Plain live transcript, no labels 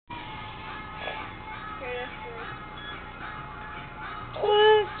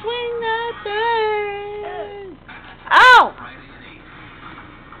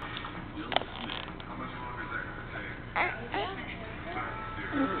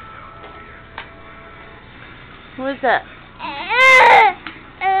Who is that?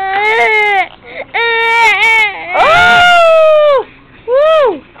 Oh!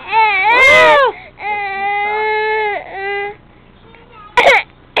 Woo!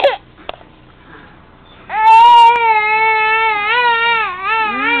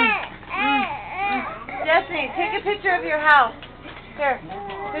 Destiny, take a picture of your house. Here,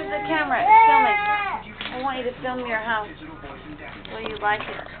 here's the camera. It's filming. I want you to film your house. Will you like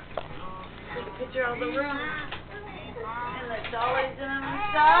it? Take a picture of the room. And the dollies in them and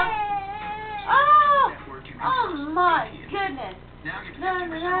stuff. Oh! Oh my goodness. Na na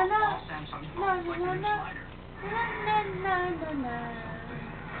na na. Na na na na. Na na na na.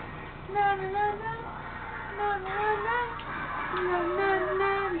 Na na na na. Na na na na. Na na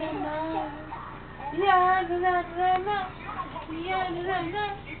na na. Yeah, na na na na. Yeah, na na na.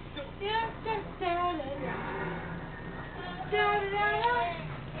 Yeah, da da da da. Da da da da.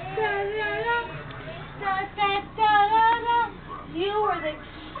 Da da da. Da da da da. You were the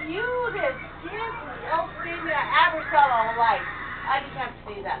cutest elf baby I ever saw in my life. I just have to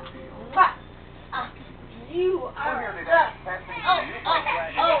say that. Mwah. You are the...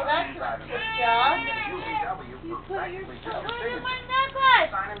 Oh, that's a good job. You put your foot in my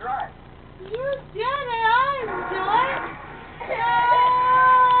necklace. You did it. I didn't do it.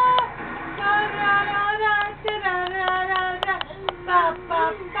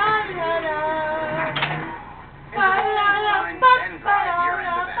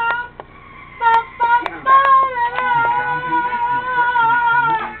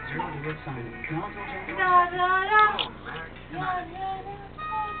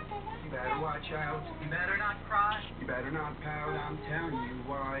 You better watch out. You better not cry. You better not pout. I'm telling you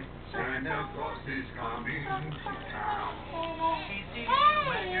why. Santa Claus is coming to town. He sees you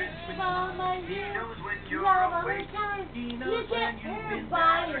when you're asleep. He knows when you're awake. He knows when you've been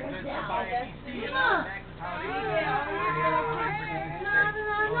by yourself. He sees you next holiday.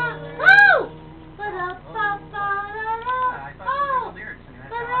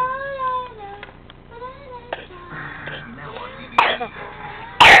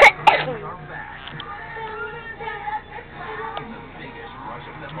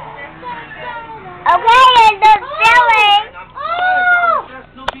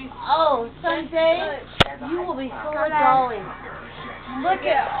 Oh, someday you will be full of dollies. Look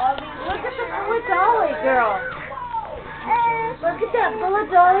at the full of dolly girl. Look at that full of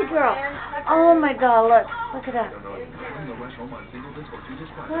dolly girl. Oh my God! Look at that.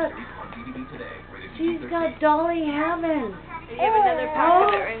 Look, she's got dolly heaven.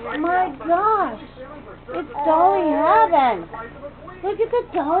 Oh my gosh! It's dolly heaven. Look at the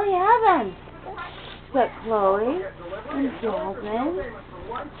dolly heaven. She's got Chloe and Jasmine.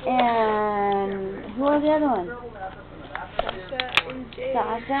 And who are the other ones?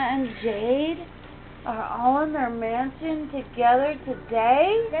 Sasha and Jade are all in their mansion together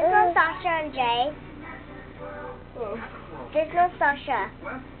today? There's no Sasha and Jade. There's no Sasha.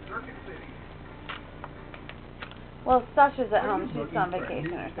 Well, Sasha's at home. She's on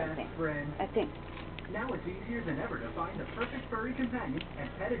vacation or something. I think. Now it's easier than ever to find the perfect furry companion at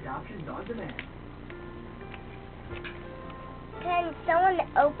Pet Adoptions on Demand. Can someone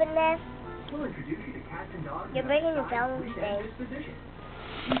open this? We'll introduce you to cats and dogs. You're bringing it down the stairs.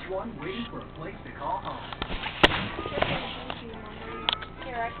 Each one waiting for a place to call home.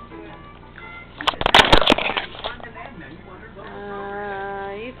 Here, I can do it.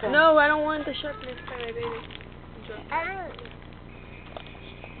 You can. No, I don't want the sharp next time, baby. I don't.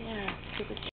 Yeah, stupid.